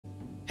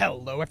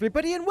Hello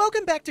everybody and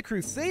welcome back to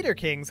Crusader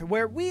Kings,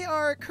 where we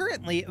are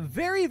currently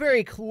very,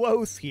 very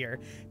close here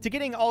to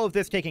getting all of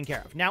this taken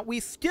care of. Now, we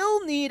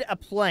still need a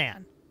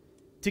plan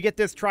to get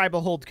this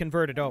tribal hold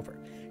converted over.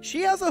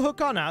 She has a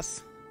hook on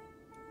us,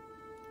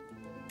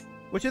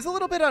 which is a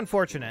little bit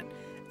unfortunate,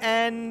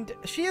 and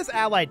she is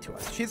allied to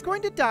us. She's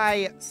going to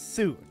die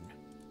soon.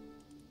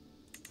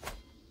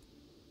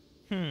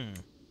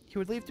 He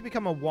would leave to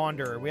become a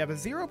wanderer. We have a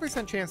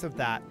 0% chance of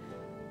that.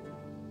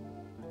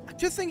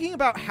 Just thinking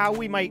about how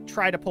we might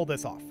try to pull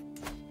this off.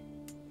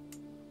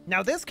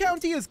 Now, this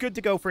county is good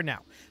to go for now.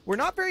 We're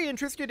not very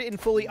interested in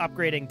fully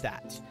upgrading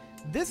that.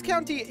 This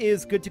county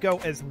is good to go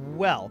as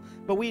well,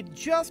 but we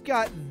just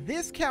got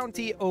this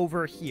county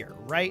over here,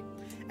 right?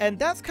 And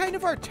that's kind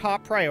of our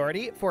top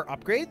priority for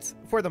upgrades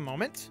for the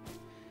moment.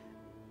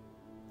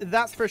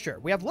 That's for sure.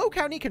 We have low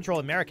county control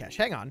in Marrakesh.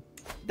 Hang on.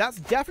 That's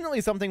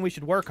definitely something we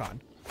should work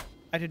on.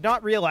 I did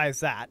not realize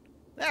that.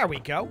 There we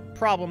go.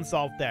 Problem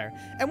solved there.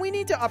 And we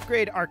need to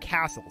upgrade our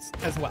castles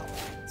as well.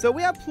 So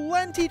we have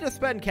plenty to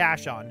spend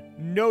cash on.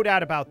 No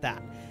doubt about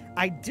that.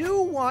 I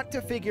do want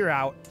to figure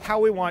out how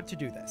we want to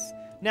do this.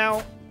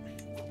 Now,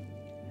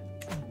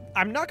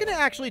 I'm not going to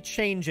actually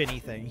change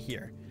anything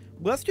here.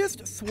 Let's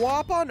just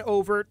swap on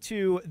over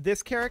to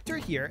this character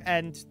here.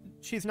 And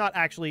she's not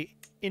actually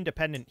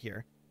independent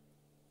here.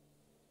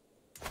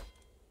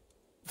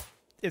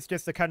 It's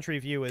just the country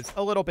view is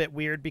a little bit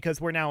weird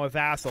because we're now a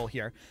vassal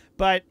here.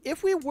 But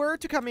if we were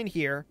to come in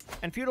here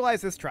and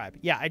feudalize this tribe,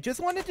 yeah, I just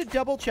wanted to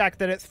double check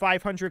that it's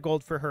 500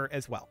 gold for her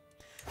as well.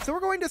 So we're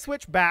going to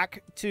switch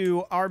back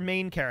to our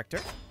main character.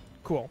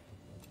 Cool.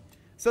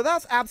 So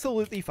that's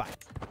absolutely fine.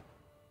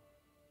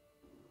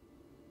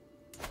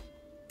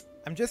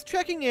 I'm just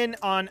checking in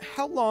on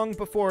how long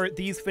before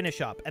these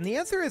finish up. And the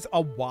answer is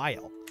a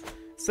while.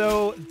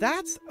 So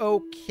that's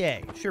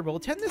okay. Sure, we'll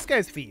attend this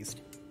guy's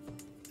feast.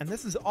 And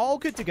this is all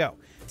good to go.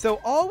 So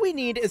all we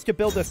need is to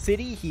build a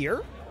city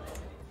here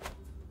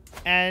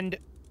and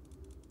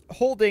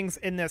holdings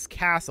in this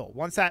castle.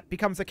 Once that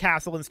becomes a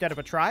castle instead of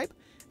a tribe,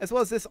 as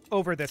well as this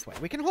over this way.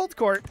 We can hold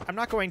court. I'm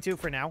not going to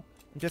for now.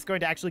 I'm just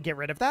going to actually get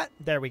rid of that.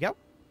 There we go.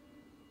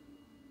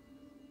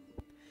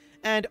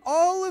 And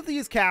all of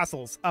these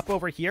castles up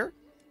over here,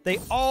 they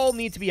all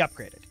need to be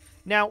upgraded.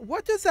 Now,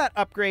 what does that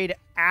upgrade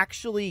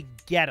actually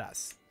get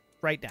us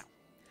right now?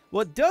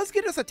 Well, it does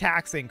get us a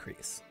tax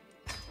increase.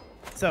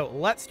 So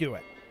let's do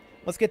it.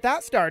 Let's get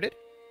that started.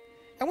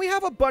 And we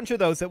have a bunch of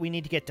those that we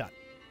need to get done.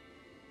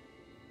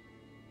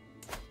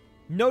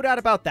 No doubt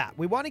about that.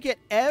 We want to get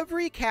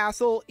every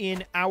castle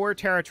in our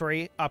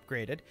territory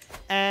upgraded.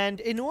 And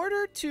in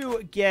order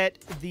to get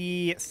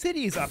the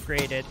cities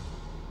upgraded,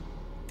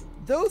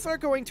 those are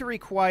going to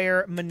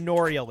require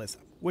manorialism,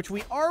 which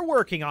we are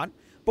working on,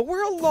 but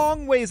we're a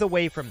long ways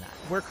away from that.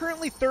 We're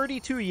currently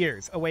 32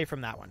 years away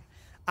from that one.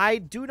 I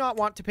do not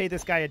want to pay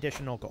this guy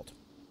additional gold.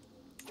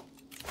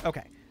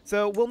 Okay,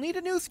 so we'll need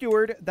a new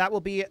steward. That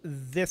will be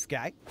this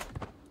guy.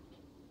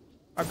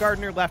 Our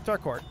gardener left our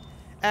court.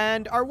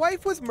 And our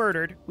wife was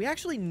murdered. We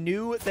actually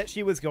knew that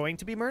she was going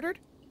to be murdered.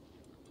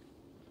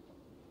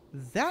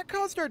 That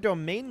caused our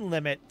domain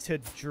limit to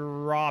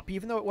drop,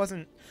 even though it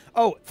wasn't...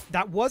 Oh,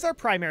 that was our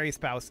primary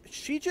spouse.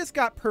 She just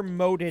got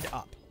promoted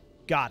up.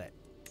 Got it.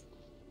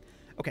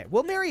 Okay,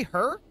 we'll marry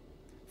her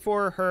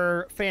for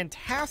her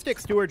fantastic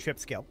stewardship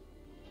skill.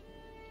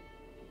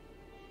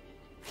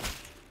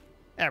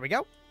 There we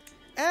go.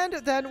 And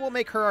then we'll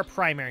make her our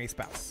primary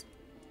spouse.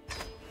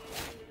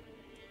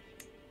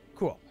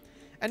 Cool.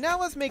 And now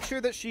let's make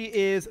sure that she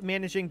is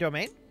managing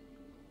domain.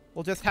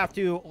 We'll just have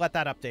to let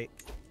that update.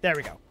 There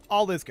we go.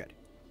 All is good.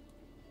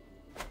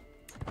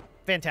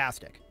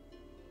 Fantastic.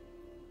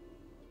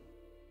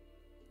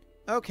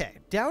 Okay,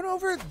 down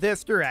over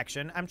this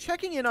direction, I'm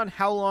checking in on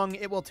how long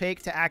it will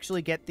take to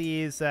actually get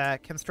these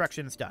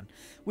constructions done.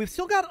 We've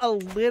still got a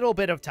little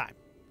bit of time.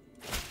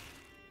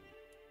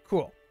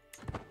 Cool.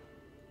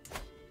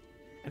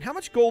 And how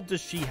much gold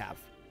does she have?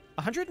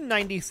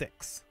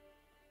 196.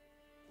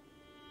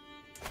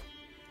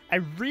 I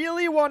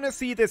really want to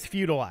see this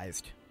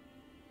feudalized.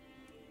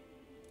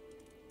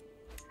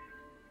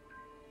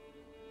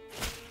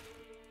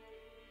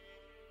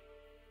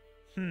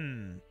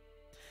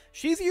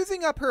 She's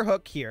using up her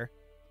hook here.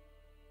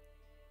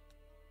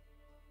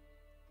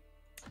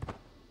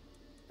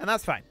 And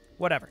that's fine.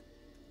 Whatever.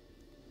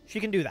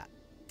 She can do that.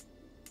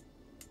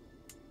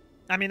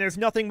 I mean, there's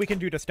nothing we can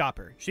do to stop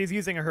her. She's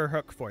using her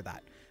hook for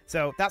that.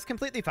 So that's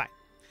completely fine.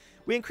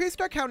 We increased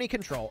our county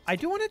control. I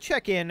do want to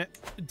check in.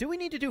 Do we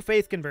need to do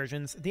faith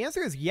conversions? The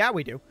answer is yeah,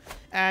 we do.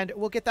 And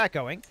we'll get that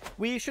going.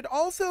 We should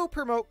also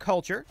promote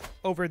culture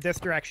over this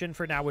direction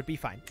for now would be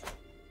fine.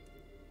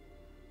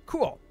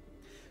 Cool.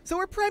 So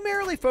we're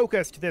primarily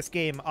focused this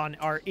game on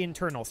our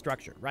internal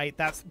structure, right?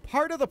 That's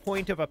part of the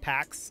point of a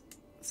PAX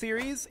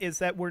series is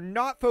that we're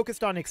not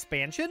focused on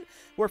expansion.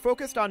 We're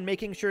focused on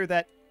making sure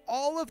that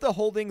all of the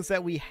holdings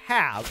that we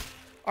have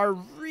are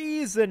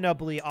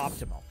reasonably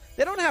optimal.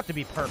 They don't have to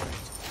be perfect,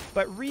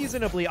 but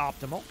reasonably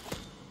optimal.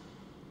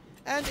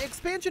 And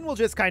expansion will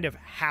just kind of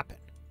happen.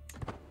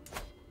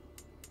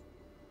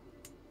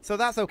 So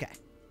that's okay.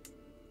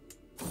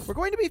 We're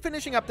going to be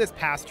finishing up this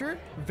pasture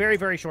very,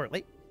 very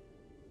shortly.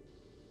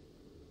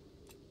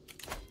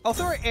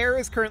 Also, our heir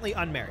is currently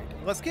unmarried.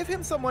 Let's give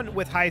him someone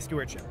with high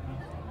stewardship.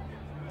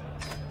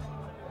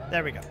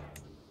 There we go.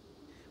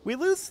 We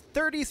lose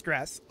 30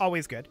 stress,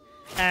 always good.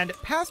 And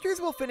pastures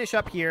will finish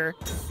up here.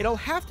 It'll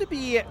have to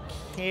be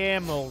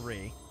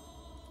camelry.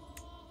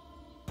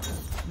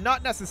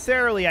 Not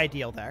necessarily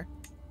ideal there.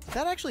 Did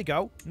that actually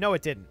go? No,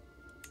 it didn't.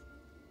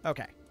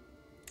 Okay,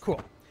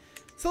 cool.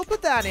 So we'll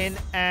put that in,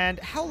 and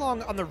how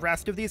long on the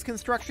rest of these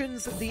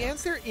constructions? The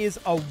answer is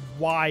a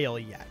while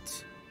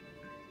yet.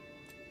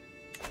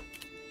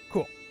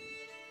 Cool.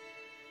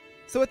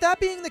 So with that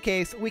being the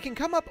case, we can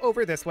come up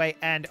over this way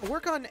and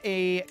work on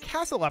a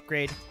castle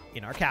upgrade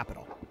in our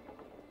capital.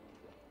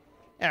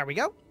 There we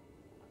go.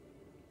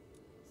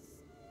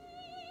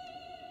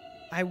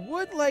 I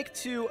would like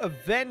to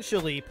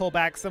eventually pull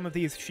back some of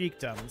these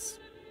sheikdoms.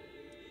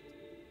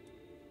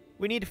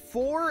 We need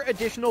 4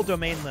 additional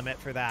domain limit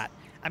for that.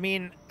 I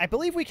mean, I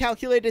believe we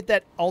calculated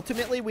that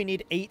ultimately we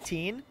need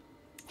 18.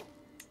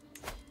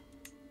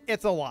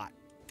 It's a lot.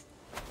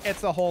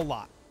 It's a whole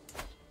lot.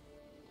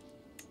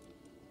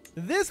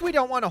 This we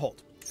don't want to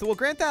hold, so we'll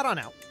grant that on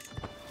out.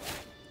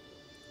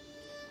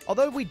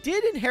 Although we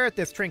did inherit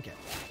this trinket,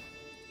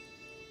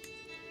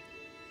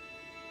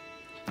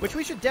 which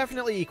we should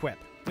definitely equip.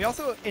 We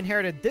also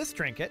inherited this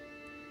trinket.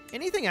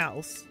 Anything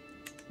else?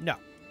 No.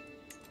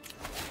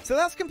 So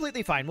that's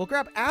completely fine. We'll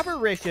grab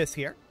Avaricious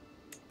here,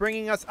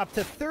 bringing us up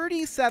to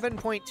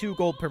 37.2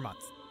 gold per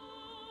month.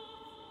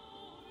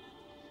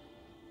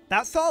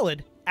 That's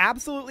solid.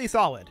 Absolutely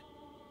solid.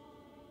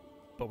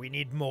 But we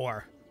need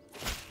more.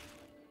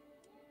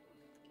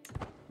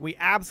 We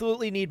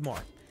absolutely need more.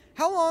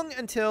 How long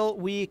until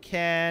we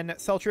can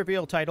sell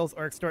trivial titles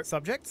or extort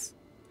subjects?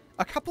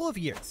 A couple of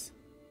years.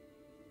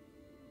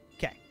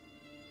 Okay.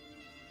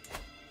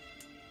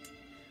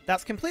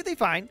 That's completely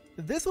fine.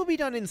 This will be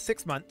done in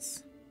 6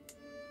 months.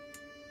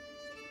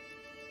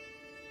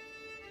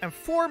 And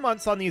 4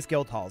 months on these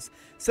guild halls.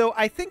 So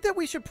I think that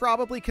we should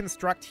probably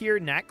construct here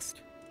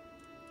next.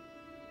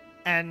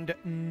 And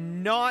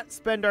not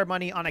spend our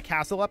money on a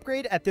castle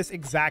upgrade at this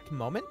exact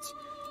moment.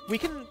 We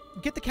can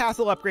get the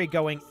castle upgrade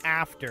going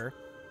after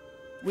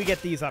we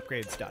get these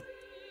upgrades done.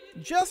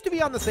 Just to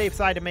be on the safe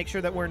side and make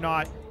sure that we're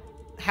not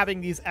having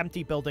these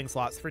empty building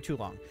slots for too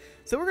long.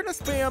 So we're going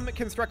to spam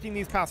constructing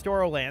these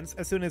pastoral lands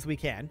as soon as we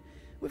can.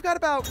 We've got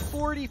about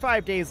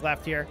 45 days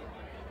left here.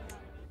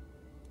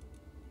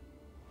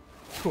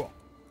 Cool.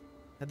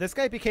 Now this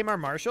guy became our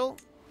marshal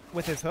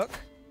with his hook.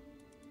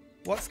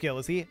 What skill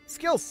is he?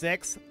 Skill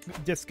 6?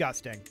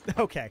 Disgusting.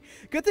 Okay.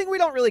 Good thing we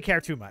don't really care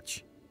too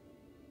much.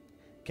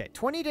 Okay,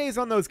 20 days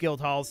on those guild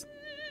halls.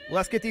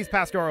 Let's get these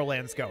pastoral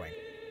lands going.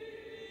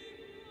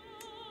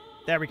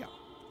 There we go.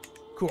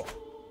 Cool.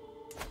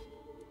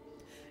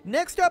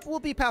 Next up will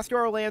be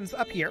pastoral lands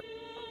up here.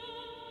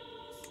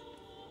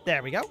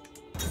 There we go.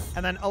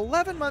 And then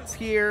 11 months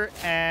here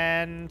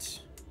and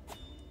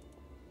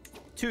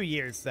 2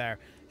 years there.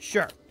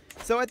 Sure.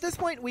 So at this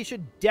point, we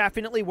should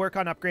definitely work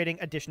on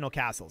upgrading additional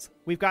castles.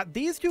 We've got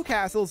these 2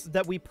 castles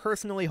that we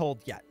personally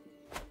hold yet.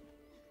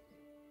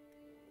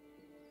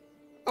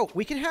 Oh,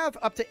 we can have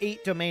up to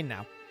 8 domain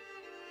now.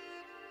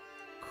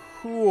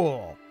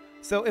 Cool.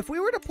 So if we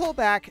were to pull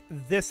back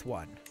this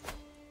one,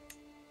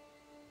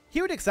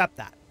 he would accept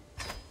that.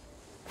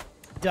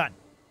 Done.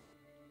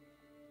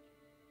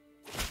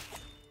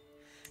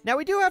 Now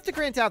we do have to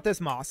grant out this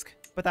mosque,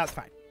 but that's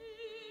fine.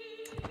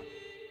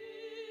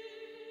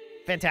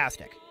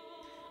 Fantastic.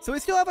 So we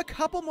still have a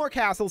couple more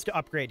castles to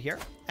upgrade here,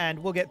 and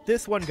we'll get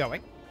this one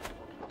going.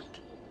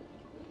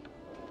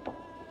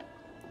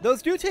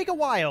 Those do take a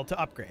while to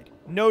upgrade.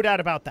 No doubt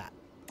about that.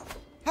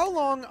 How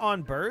long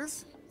on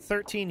Burrs?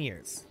 13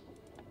 years.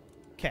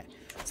 Okay.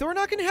 So we're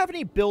not going to have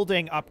any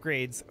building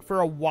upgrades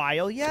for a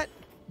while yet,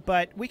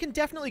 but we can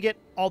definitely get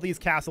all these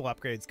castle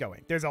upgrades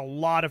going. There's a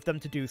lot of them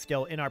to do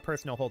still in our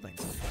personal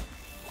holdings.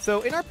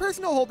 So in our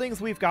personal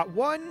holdings, we've got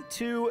 1,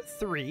 2,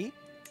 3,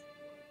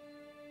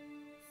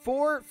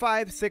 4,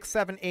 5, 6,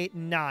 7, 8,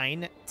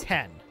 9,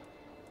 10.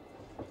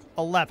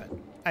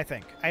 11, I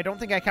think. I don't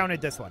think I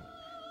counted this one.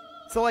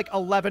 So like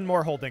 11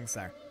 more holdings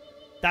there.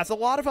 That's a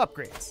lot of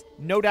upgrades.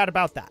 No doubt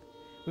about that.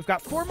 We've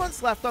got 4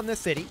 months left on this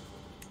city.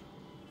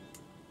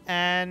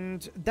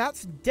 And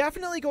that's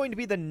definitely going to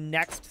be the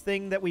next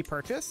thing that we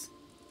purchase.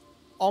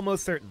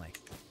 Almost certainly.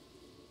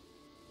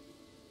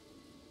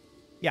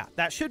 Yeah,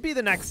 that should be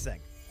the next thing.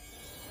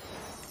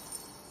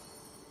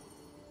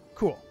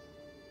 Cool.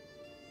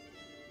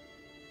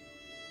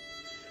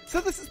 So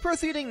this is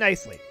proceeding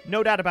nicely.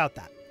 No doubt about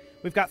that.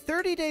 We've got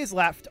 30 days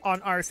left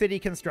on our city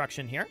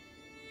construction here.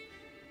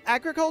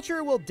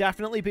 Agriculture will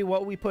definitely be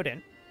what we put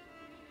in.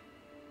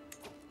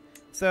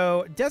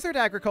 So, desert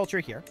agriculture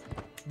here.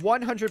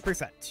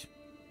 100%.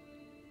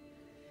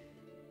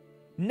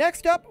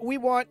 Next up, we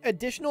want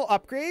additional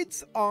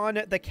upgrades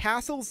on the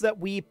castles that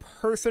we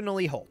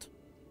personally hold.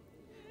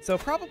 So,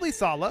 probably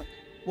Sala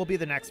will be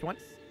the next one.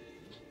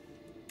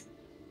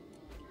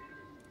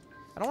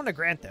 I don't want to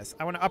grant this.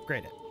 I want to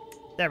upgrade it.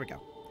 There we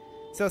go.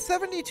 So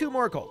 72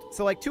 more gold.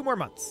 So like 2 more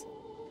months.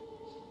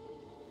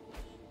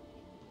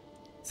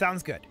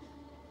 Sounds good.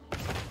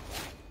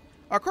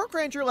 Our Cork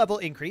Ranger level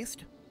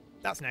increased.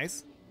 That's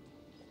nice.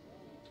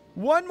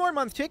 1 more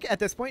month tick at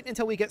this point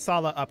until we get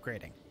Sala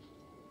upgrading.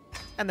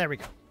 And there we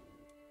go.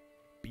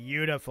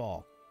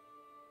 Beautiful.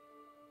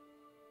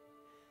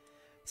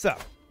 So,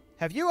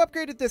 have you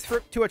upgraded this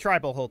to a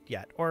tribal hold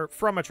yet? Or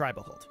from a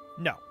tribal hold?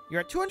 No.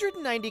 You're at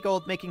 290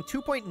 gold, making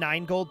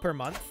 2.9 gold per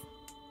month.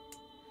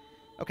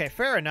 Okay,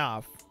 fair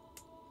enough.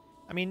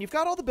 I mean, you've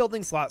got all the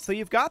building slots, so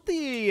you've got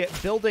the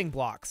building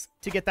blocks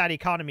to get that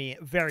economy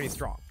very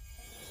strong.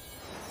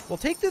 We'll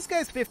take this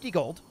guy's 50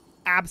 gold.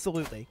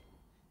 Absolutely.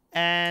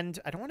 And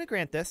I don't want to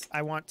grant this.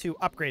 I want to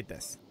upgrade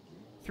this.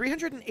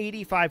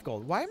 385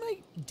 gold. Why am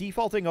I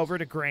defaulting over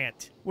to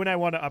grant when I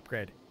want to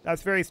upgrade?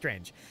 That's very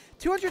strange.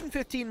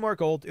 215 more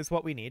gold is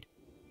what we need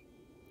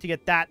to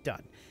get that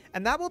done.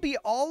 And that will be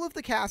all of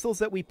the castles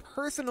that we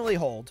personally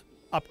hold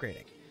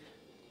upgrading.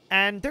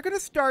 And they're going to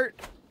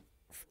start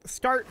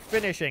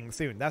finishing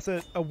soon. That's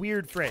a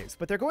weird phrase,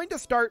 but they're going to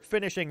start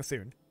finishing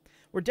soon.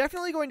 We're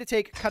definitely going to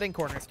take cutting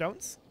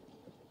cornerstones.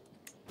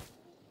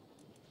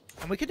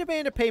 And we can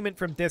demand a payment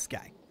from this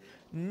guy.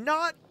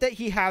 Not that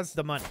he has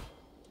the money.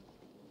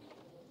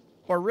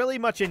 Or really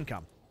much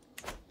income.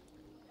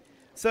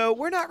 So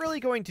we're not really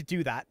going to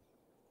do that.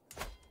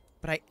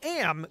 But I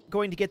am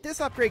going to get this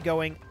upgrade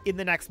going in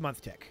the next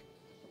month tick.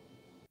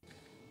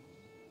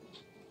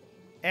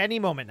 Any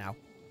moment now.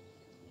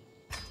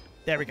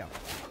 There we go.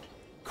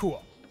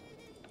 Cool.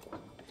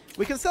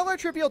 We can sell our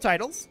trivial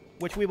titles,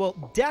 which we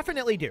will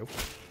definitely do.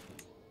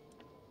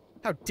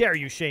 How dare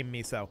you shame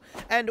me so.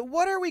 And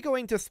what are we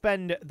going to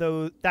spend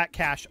that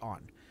cash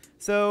on?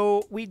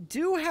 So we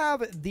do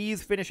have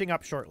these finishing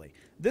up shortly.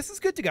 This is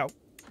good to go.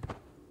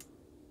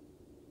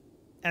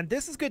 And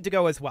this is good to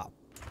go as well.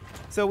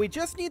 So we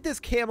just need this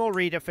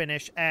camelry to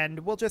finish, and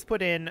we'll just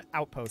put in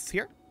outposts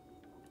here.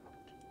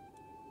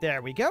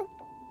 There we go.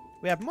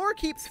 We have more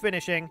keeps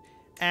finishing,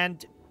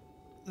 and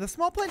the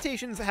small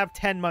plantations have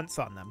 10 months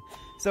on them.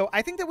 So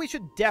I think that we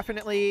should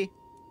definitely...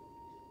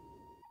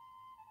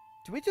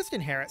 Do we just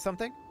inherit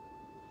something?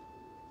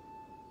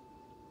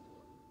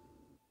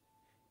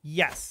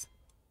 Yes.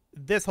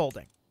 This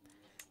holding.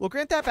 We'll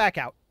grant that back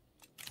out.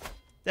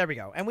 There we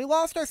go. And we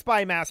lost our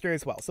spy master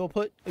as well. So we'll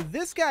put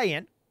this guy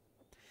in.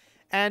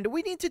 And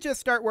we need to just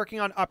start working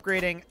on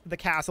upgrading the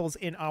castles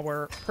in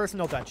our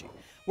personal duchy.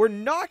 We're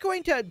not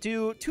going to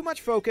do too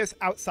much focus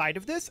outside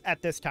of this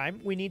at this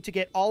time. We need to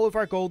get all of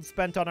our gold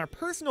spent on our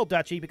personal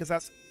duchy because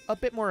that's a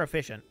bit more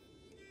efficient.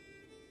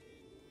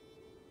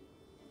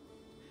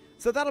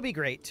 So that'll be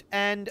great.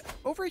 And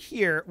over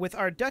here with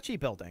our duchy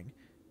building,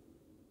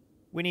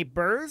 we need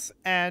burrs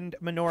and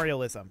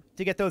manorialism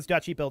to get those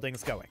duchy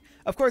buildings going.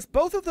 Of course,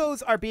 both of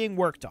those are being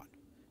worked on.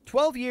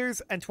 12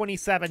 years and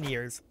 27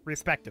 years,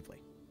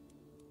 respectively.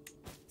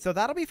 So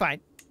that'll be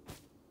fine.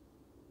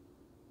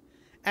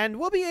 And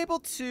we'll be able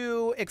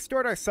to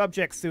extort our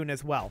subjects soon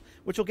as well,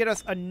 which will get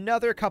us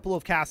another couple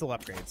of castle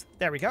upgrades.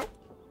 There we go.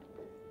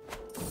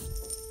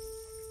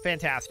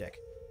 Fantastic.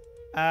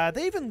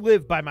 They even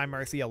live by my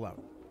mercy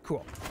alone.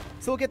 Cool.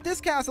 So we'll get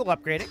this castle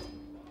upgrading.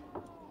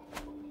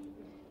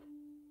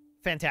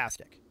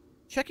 Fantastic.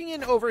 Checking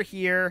in over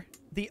here,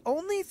 the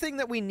only thing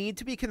that we need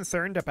to be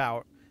concerned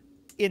about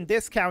in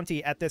this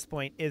county at this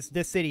point is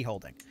this city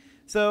holding.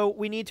 So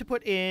we need to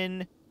put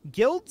in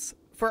guilds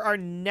for our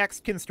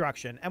next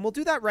construction, and we'll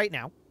do that right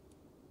now.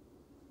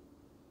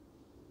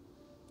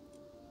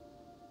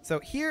 So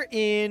here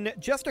in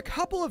just a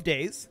couple of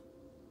days,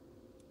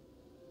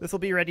 this will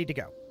be ready to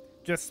go.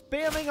 Just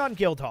spamming on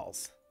guild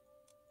halls.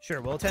 Sure,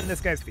 we'll attend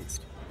this guy's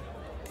feast.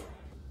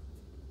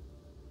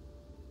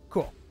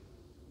 Cool.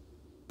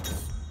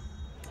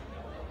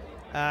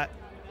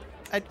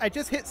 I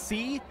just hit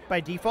C by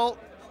default.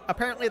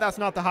 Apparently that's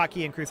not the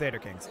hotkey in Crusader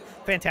Kings.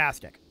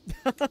 Fantastic.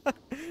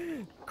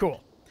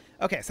 Cool.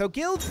 Okay, so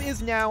guilds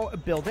is now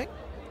building.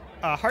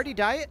 Hearty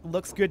diet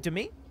looks good to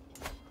me.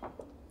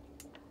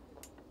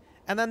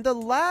 And then the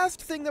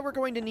last thing that we're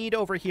going to need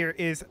over here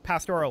is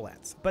pastoral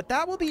lands. But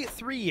that will be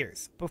 3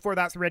 years before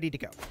that's ready to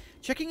go.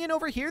 Checking in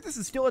over here, this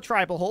is still a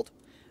tribal hold.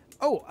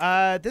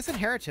 Oh, this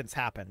inheritance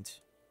happened.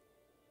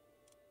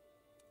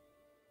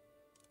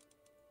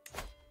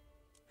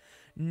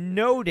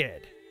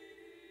 Noted.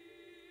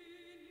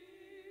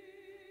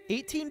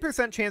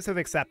 18% chance of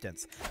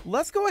acceptance.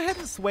 Let's go ahead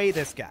and sway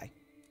this guy.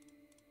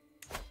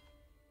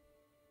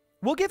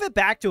 We'll give it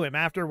back to him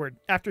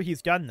after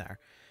he's done there.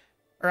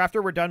 Or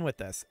after we're done with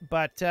this.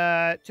 But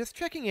just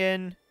checking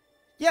in.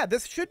 Yeah,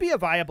 this should be a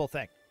viable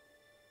thing.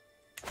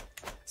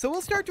 So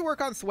we'll start to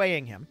work on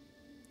swaying him.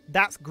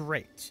 That's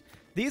great.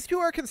 These two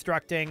are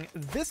constructing.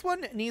 This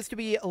one needs to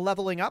be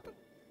leveling up.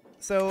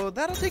 So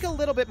that'll take a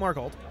little bit more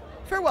gold.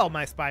 Farewell,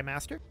 my spy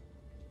master.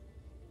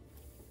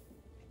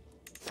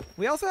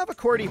 We also have a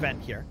court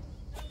event here.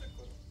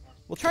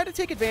 We'll try to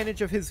take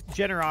advantage of his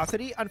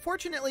generosity.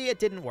 Unfortunately, it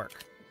didn't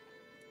work.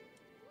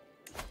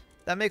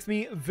 That makes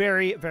me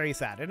very, very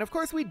sad. And of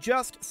course, we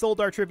just sold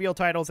our trivial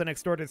titles and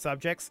extorted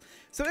subjects,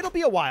 so it'll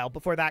be a while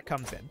before that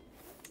comes in.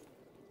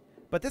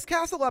 But this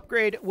castle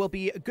upgrade will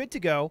be good to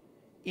go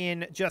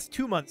in just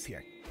 2 months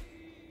here.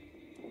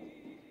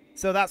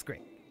 So that's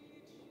great.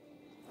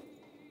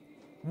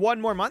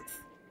 1 more month.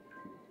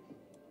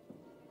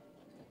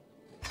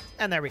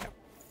 And there we go.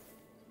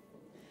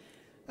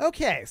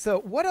 Okay, so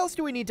what else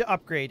do we need to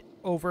upgrade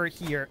over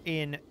here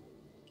in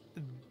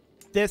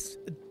this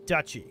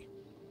duchy?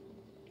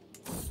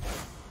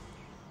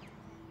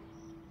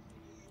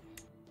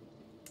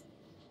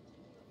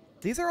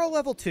 These are all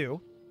level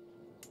 2.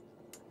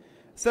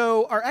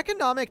 So our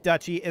economic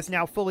duchy is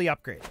now fully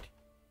upgraded.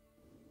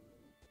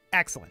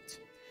 Excellent.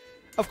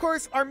 Of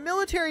course, our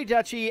military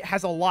duchy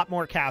has a lot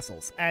more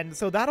castles, and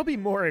so that'll be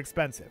more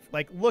expensive.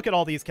 Like, look at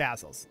all these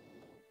castles.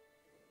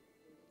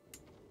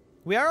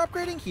 We are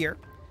upgrading here.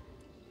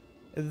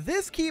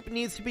 This keep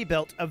needs to be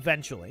built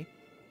eventually.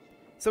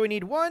 So we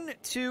need 1,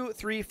 2,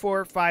 3,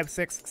 4, 5,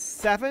 6,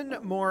 7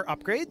 more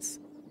upgrades.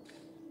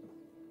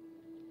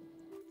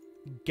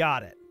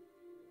 Got it.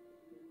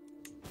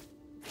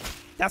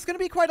 That's going to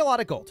be quite a lot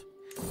of gold.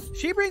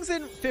 She brings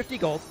in 50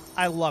 gold.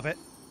 I love it.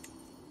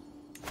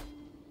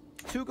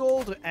 2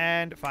 gold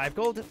and 5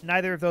 gold.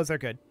 Neither of those are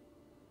good.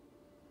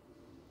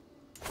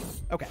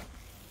 Okay.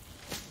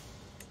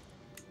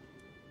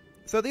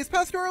 So these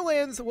pastoral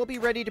lands will be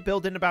ready to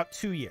build in about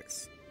 2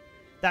 years.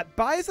 That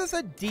buys us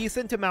a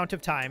decent amount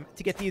of time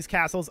to get these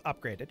castles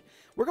upgraded.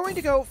 We're going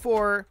to go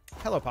for...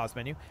 Hello, pause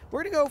menu.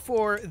 We're going to go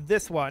for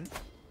this one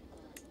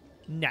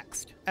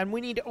next. And we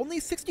need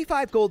only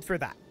 65 gold for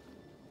that.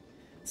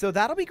 So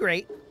that'll be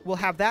great. We'll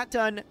have that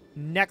done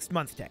next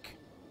month tick.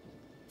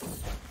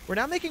 We're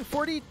now making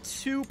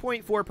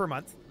 42.4 per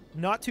month.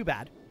 Not too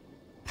bad.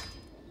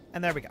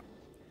 And there we go.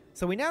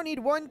 So we now need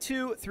 1,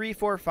 2, 3,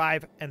 4,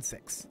 5, and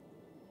 6.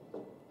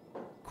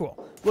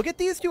 Cool. We'll get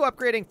these 2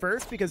 upgrading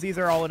first because these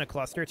are all in a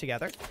cluster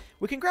together.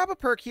 We can grab a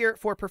perk here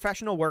for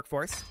professional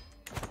workforce.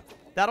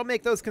 That'll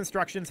make those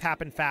constructions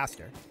happen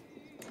faster.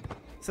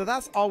 So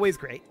that's always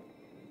great.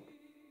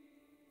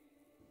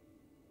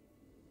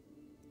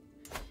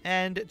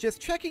 And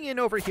just checking in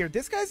over here,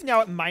 this guy's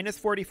now at minus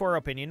 44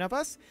 opinion of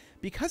us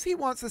because he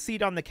wants a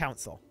seat on the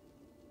council.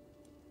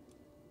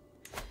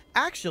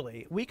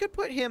 Actually, we could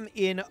put him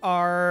in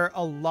our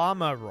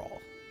Alama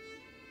role.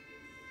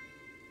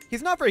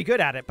 He's not very good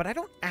at it, but I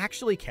don't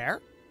actually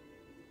care.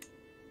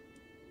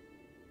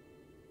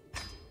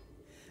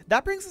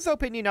 That brings his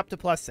opinion up to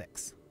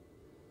 +6.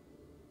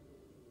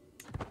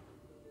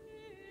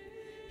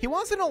 He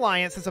wants an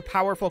alliance as a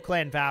powerful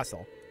clan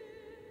vassal.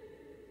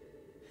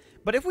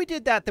 But if we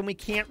did that, then we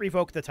can't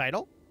revoke the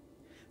title.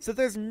 So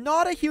there's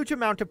not a huge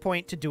amount of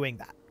point to doing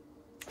that.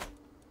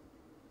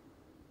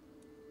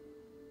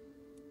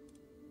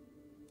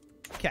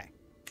 Okay.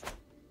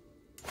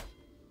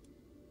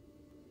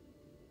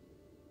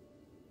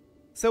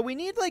 So we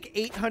need like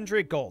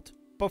 800 gold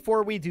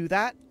before we do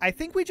that. I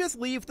think we just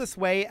leave the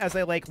sway as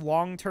a like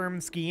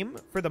long-term scheme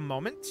for the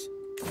moment.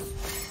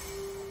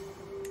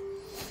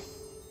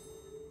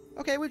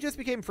 Okay, we just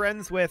became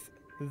friends with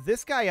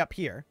this guy up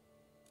here.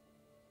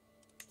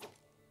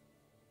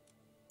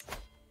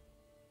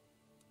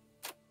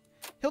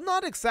 He'll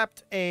not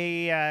accept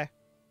a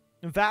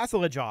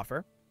vassalage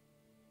offer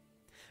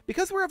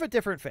because we're of a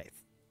different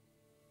faith.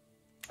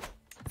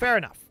 Fair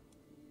enough.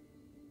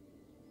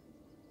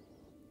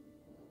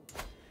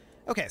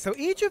 Okay, so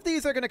each of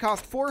these are going to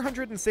cost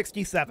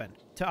 467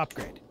 to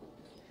upgrade.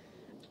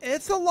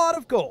 It's a lot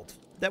of gold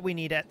that we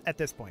need at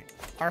this point.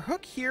 Our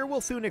hook here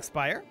will soon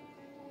expire.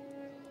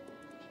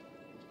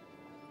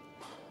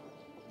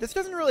 This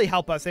doesn't really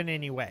help us in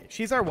any way.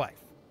 She's our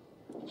wife.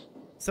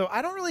 So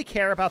I don't really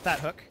care about that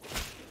hook.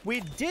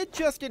 We did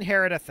just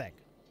inherit a thing.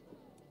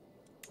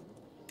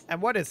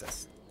 And what is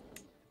this?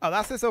 Oh,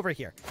 that's this over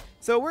here.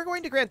 So we're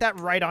going to grant that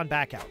right on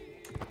back out.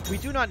 We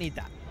do not need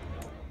that.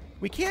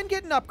 We can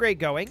get an upgrade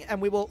going,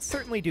 and we will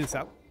certainly do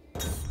so.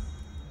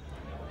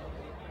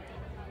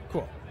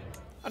 Cool.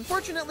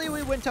 Unfortunately,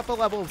 we went up a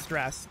level of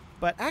stress,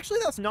 but actually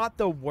that's not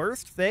the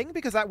worst thing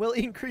because that will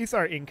increase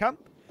our income.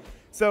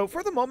 So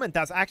for the moment,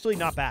 that's actually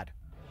not bad.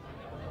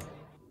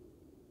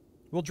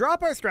 We'll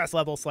drop our stress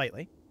level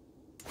slightly.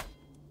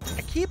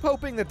 I keep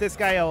hoping that this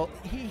guy will...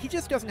 He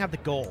just doesn't have the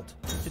gold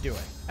to do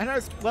it. And our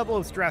level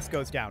of stress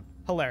goes down.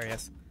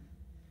 Hilarious.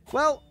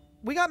 Well,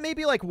 we got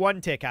maybe like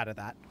 1 tick out of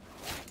that.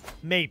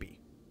 Maybe.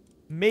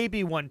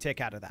 Maybe 1 tick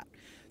out of that.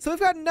 So we've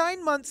got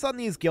 9 months on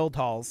these guild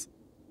halls.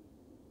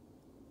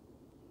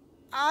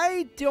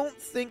 I don't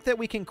think that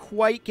we can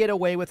quite get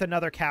away with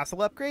another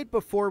castle upgrade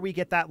before we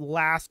get that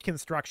last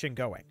construction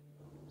going.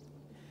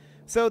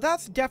 So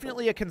that's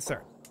definitely a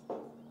concern.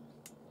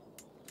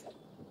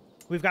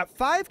 We've got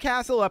 5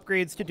 castle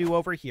upgrades to do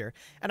over here,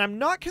 and I'm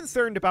not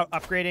concerned about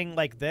upgrading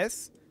like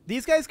this.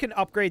 These guys can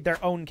upgrade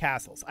their own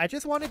castles. I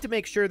just wanted to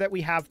make sure that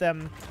we have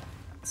them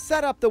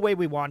set up the way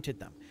we wanted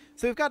them.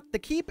 So we've got the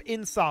keep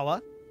in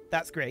Sala.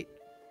 That's great.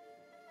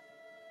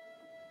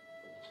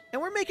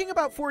 And we're making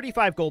about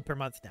 45 gold per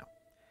month now.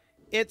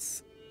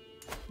 It's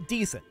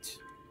decent.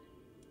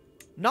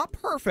 Not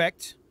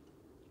perfect,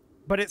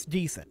 but it's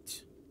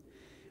decent.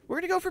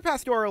 We're going to go for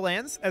pastoral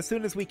lands as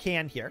soon as we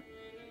can here.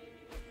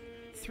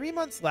 3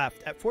 months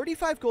left at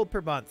 45 gold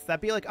per month.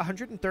 That'd be like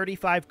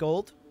 135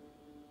 gold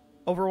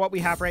over what we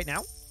have right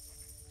now.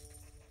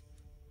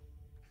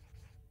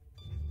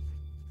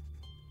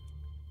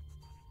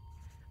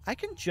 I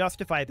can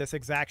justify this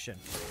exaction.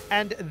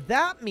 And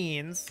that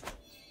means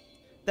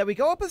that we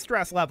go up a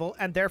stress level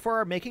and therefore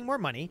are making more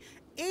money.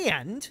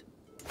 And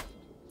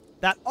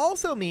that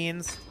also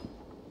means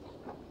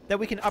that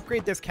we can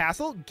upgrade this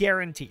castle,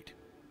 guaranteed.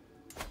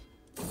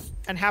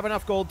 And have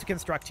enough gold to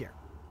construct here.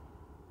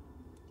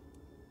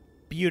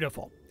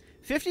 Beautiful.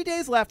 50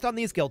 days left on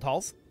these guild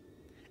halls.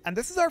 And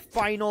this is our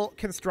final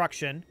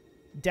construction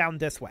down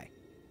this way.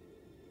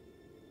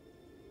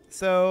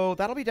 So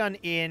that'll be done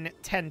in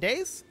 10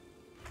 days.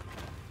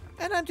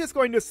 And I'm just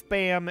going to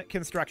spam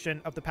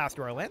construction of the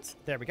pastoral lands.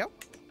 There we go.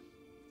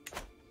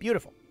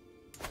 Beautiful.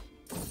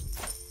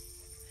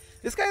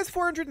 This guy has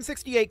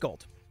 468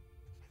 gold.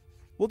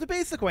 We'll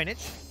debase the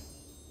coinage.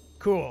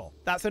 Cool.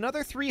 That's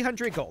another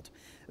 300 gold.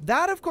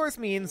 That, of course,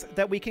 means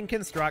that we can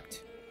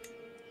construct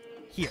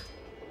here.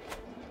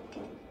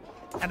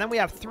 And then we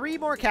have 3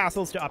 more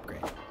castles to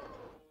upgrade.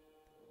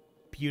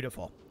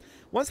 Beautiful.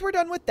 Once we're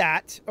done with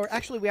that, or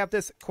actually we have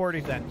this court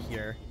event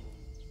here.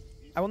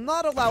 I will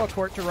not allow a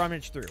court to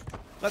rummage through.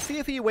 Let's see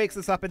if he wakes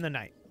us up in the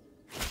night.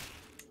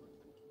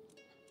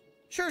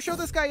 Sure, show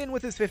this guy in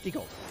with his 50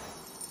 gold.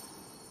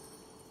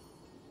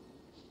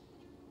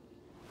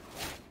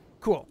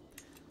 Cool.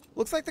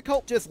 Looks like the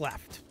cult just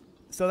left.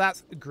 So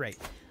that's great.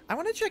 I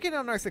want to check in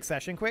on our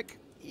succession quick.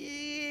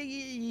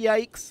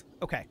 Yikes.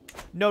 Okay.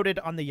 Noted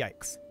on the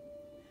yikes.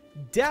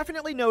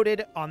 Definitely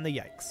noted on the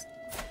yikes.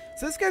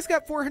 So this guy's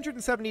got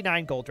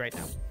 479 gold right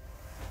now.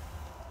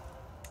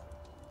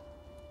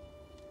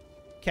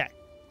 Okay.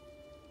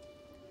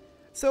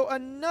 So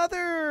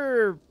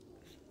another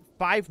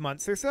 5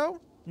 months or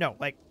so? No,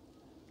 like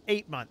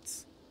 8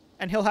 months.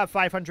 And he'll have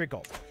 500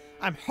 gold.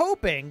 I'm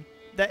hoping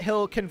that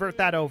he'll convert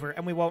that over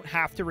and we won't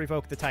have to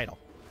revoke the title.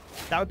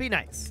 That would be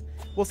nice.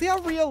 We'll see how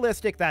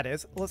realistic that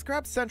is. Let's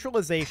grab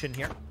centralization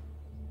here.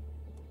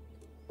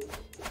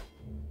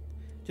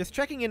 Just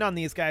checking in on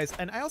these guys.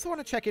 And I also want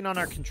to check in on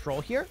our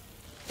control here.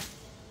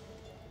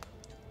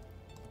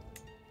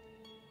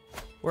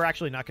 We're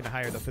actually not going to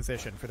hire the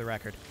physician, for the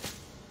record.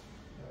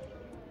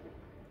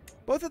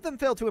 Both of them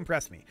failed to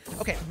impress me.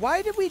 Okay,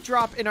 why did we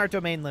drop in our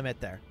domain limit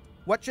there?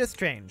 What just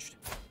changed?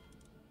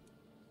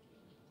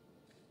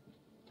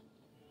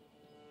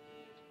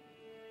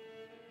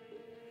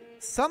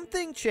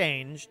 Something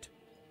changed.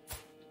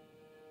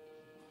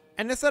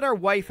 And it said our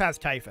wife has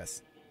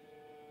typhus.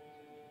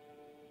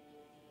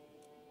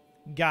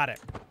 Got it.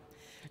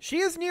 She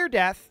is near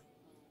death,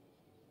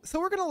 so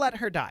we're going to let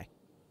her die.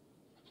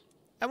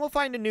 And we'll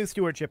find a new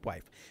stewardship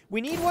wife.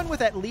 We need one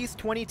with at least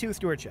 22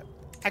 stewardship.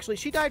 Actually,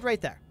 she died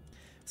right there.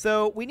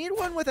 So we need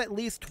one with at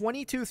least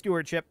 22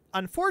 stewardship.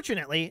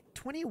 Unfortunately,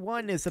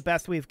 21 is the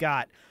best we've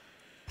got.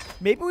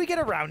 Maybe we get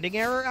a rounding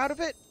error out of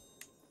it?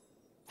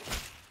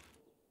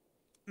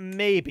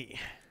 Maybe.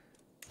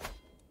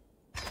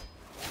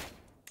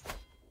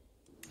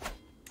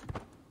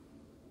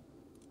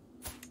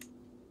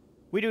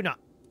 We do not.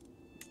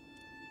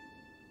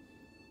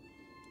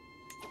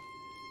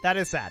 That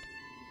is sad.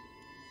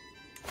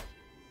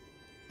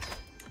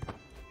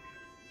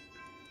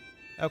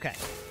 Okay.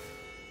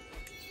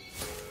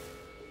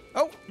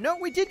 Oh, no,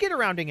 we did get a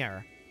rounding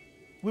error.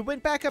 We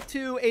went back up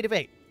to 8 of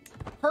 8.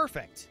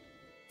 Perfect.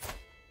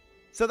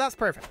 So that's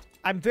perfect.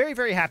 I'm very,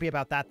 very happy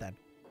about that then.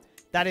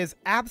 That is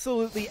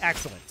absolutely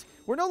excellent.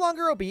 We're no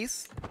longer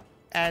obese,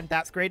 and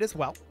that's great as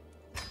well.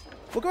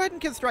 We'll go ahead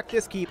and construct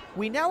this keep.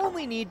 We now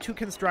only need to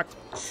construct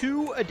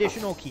 2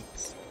 additional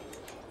keeps.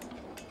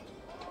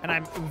 And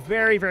I'm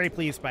very, very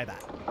pleased by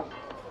that.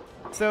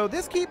 So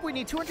this keep, we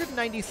need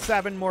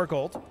 297 more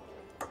gold.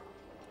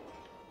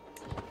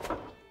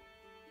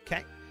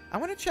 Okay. I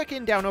want to check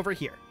in down over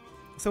here.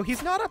 So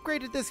he's not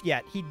upgraded this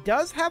yet. He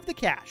does have the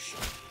cash.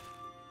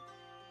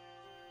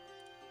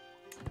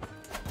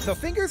 So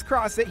fingers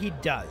crossed that he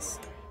does.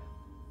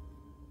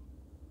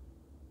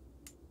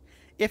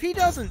 If he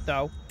doesn't,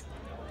 though,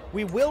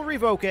 we will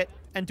revoke it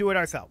and do it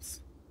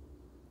ourselves.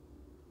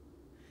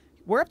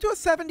 We're up to a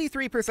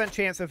 73%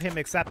 chance of him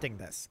accepting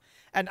this.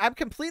 And I'm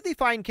completely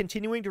fine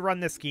continuing to run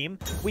this scheme.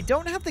 We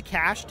don't have the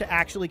cash to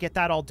actually get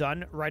that all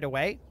done right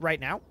away, right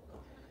now.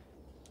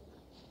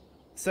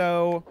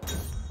 So,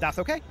 that's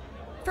okay.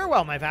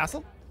 Farewell, my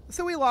vassal.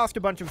 So we lost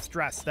a bunch of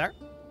stress there.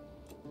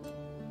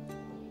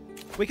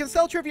 We can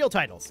sell trivial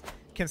titles.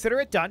 Consider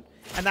it done.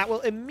 And that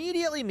will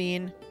immediately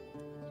mean...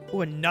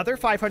 ooh, another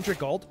 500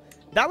 gold.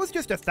 That was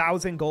just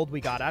 1,000 gold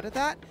we got out of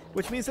that,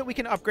 which means that we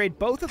can upgrade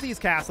both of these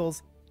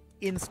castles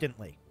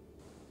instantly.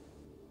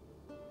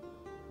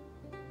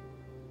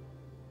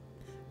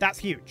 That's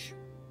huge.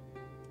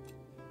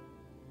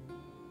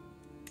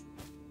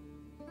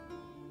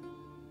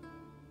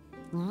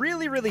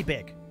 Really, really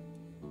big.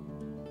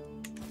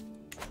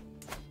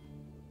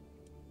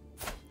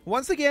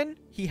 Once again,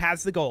 he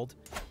has the gold.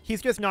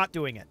 He's just not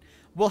doing it.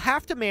 We'll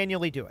have to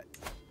manually do it.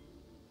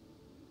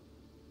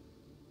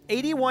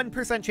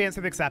 81% chance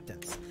of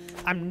acceptance.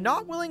 I'm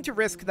not willing to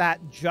risk that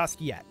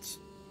just yet.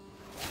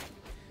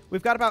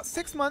 We've got about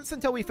 6 months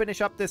until we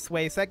finish up this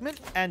sway segment,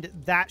 and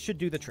that should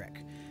do the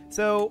trick.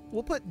 So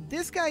we'll put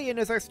this guy in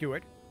as our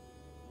steward.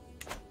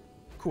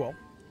 Cool.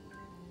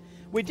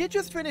 We did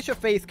just finish a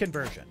faith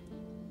conversion.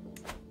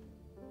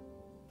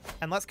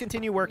 And let's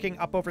continue working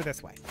up over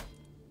this way.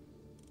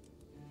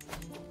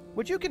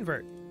 Would you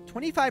convert?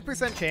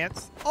 25%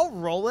 chance. I'll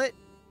roll it.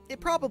 It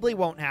probably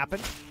won't happen.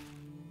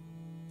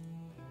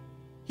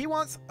 He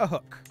wants a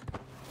hook.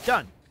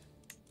 Done.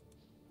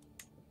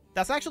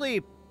 That's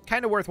actually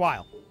kind of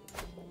worthwhile.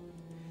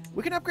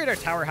 We can upgrade our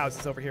tower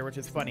houses over here, which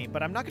is funny,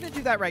 but I'm not going to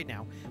do that right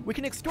now. We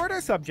can extort our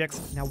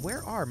subjects. Now,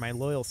 where are my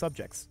loyal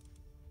subjects?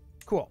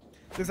 Cool.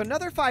 There's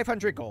another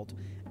 500 gold.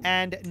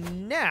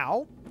 And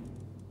now,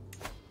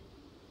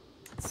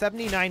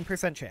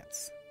 79%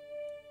 chance.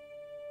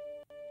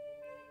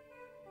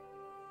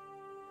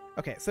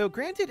 Okay, so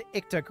granted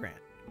Icta grant.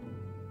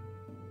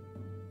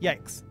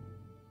 Yikes.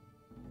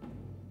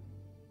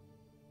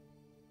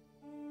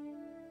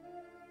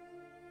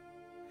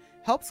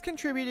 Helps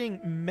contributing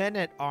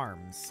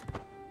men-at-arms.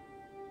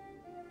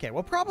 Okay,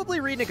 we'll probably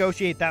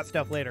renegotiate that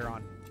stuff later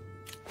on.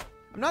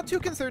 I'm not too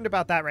concerned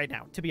about that right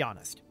now, to be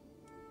honest.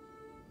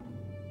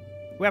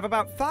 We have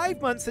about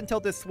 5 months until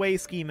this sway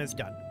scheme is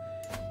done.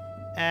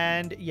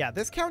 And yeah,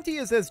 this county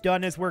is as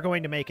done as we're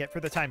going to make it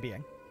for the time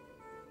being.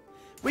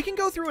 We can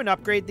go through and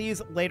upgrade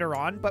these later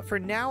on, but for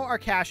now our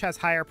cash has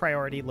higher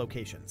priority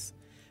locations.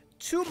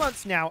 2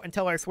 months now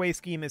until our sway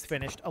scheme is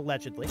finished,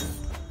 allegedly.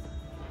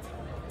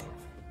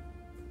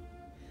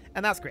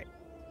 And that's great.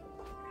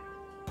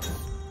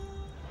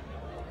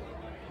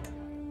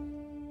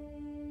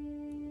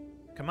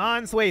 Come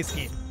on, sway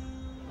scheme.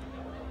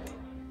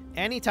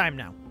 Anytime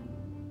now.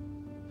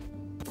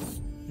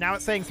 Now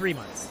it's saying 3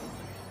 months.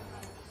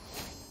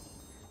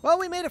 Well,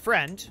 we made a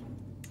friend.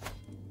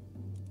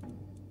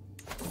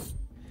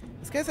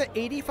 This guy's at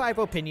 85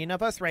 opinion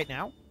of us right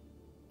now.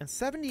 And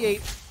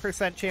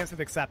 78% chance of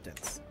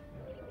acceptance.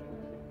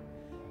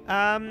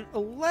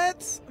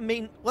 Let's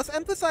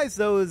emphasize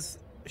those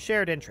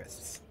shared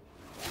interests.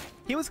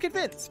 He was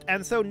convinced,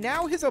 and so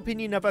now his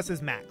opinion of us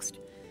is maxed.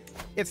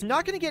 It's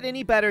not going to get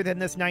any better than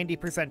this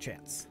 90%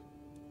 chance.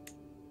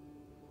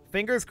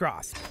 Fingers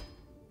crossed.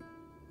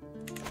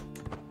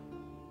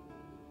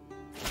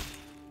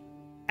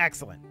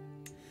 Excellent.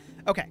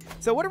 Okay,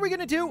 so what are we going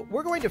to do?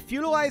 We're going to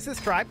feudalize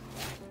this tribe.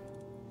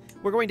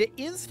 We're going to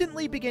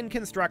instantly begin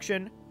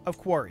construction of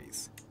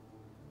quarries.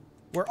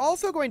 We're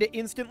also going to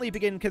instantly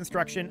begin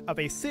construction of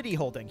a city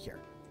holding here.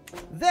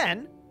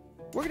 Then,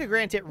 we're going to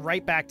grant it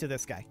right back to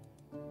this guy.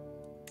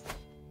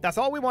 That's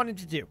all we wanted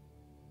to do.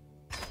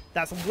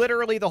 That's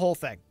literally the whole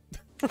thing.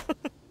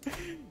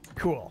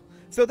 Cool.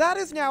 So that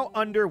is now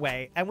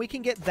underway, and we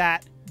can get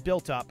that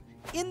built up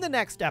in the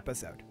next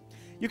episode.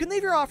 You can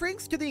leave your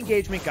offerings to the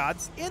engagement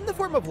gods in the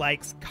form of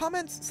likes,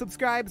 comments,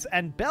 subscribes,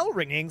 and bell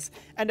ringings,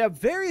 and a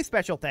very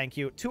special thank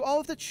you to all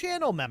of the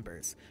channel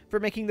members for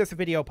making this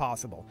video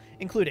possible,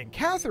 including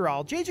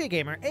Casserole, JJ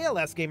Gamer,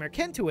 ALS Gamer,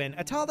 Kentuin,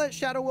 Atala,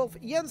 Shadowwolf,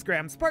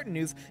 Jensgram, Spartan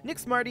News, Nick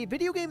Smarty,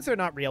 Video Games Are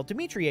Not Real,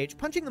 Dimitri H,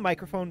 Punching the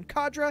Microphone,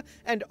 Kadra,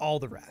 and all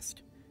the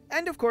rest.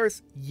 And of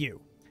course, you.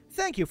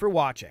 Thank you for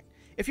watching.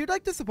 If you'd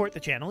like to support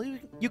the channel,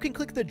 you can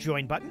click the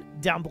join button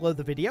down below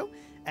the video,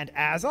 and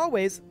as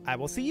always, I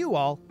will see you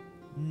all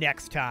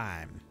next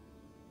time.